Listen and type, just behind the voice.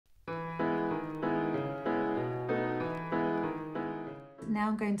Now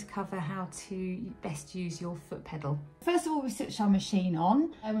I'm going to cover how to best use your foot pedal. First of all, we've switched our machine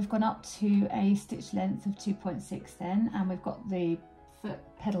on. We've gone up to a stitch length of 2.6 then, and we've got the foot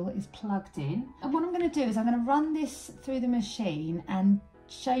pedal is plugged in. And what I'm going to do is I'm going to run this through the machine and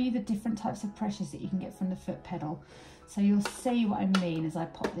show you the different types of pressures that you can get from the foot pedal. So you'll see what I mean as I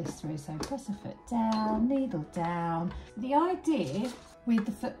pop this through. So press a foot down, needle down. The idea with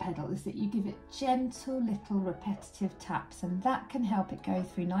the foot pedal is that you give it gentle little repetitive taps, and that can help it go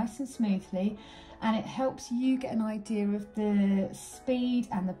through nice and smoothly, and it helps you get an idea of the speed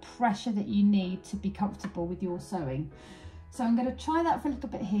and the pressure that you need to be comfortable with your sewing. So I'm going to try that for a little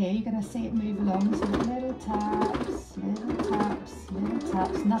bit here. You're going to see it move along. So little taps, little taps, little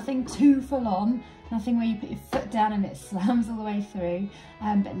taps. Nothing too full on. Nothing where you put your foot down and it slams all the way through.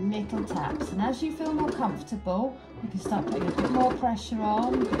 But little taps. And as you feel more comfortable, you can start putting a bit more pressure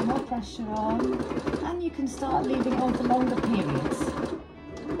on, a bit more pressure on. And you can start leaving it on for longer periods.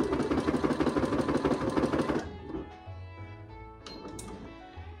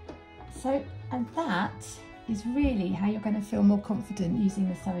 So, and that is really how you're going to feel more confident using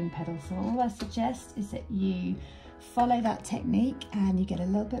the sewing pedal. So all I suggest is that you follow that technique and you get a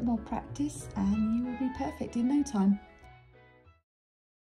little bit more practice and you will be perfect in no time.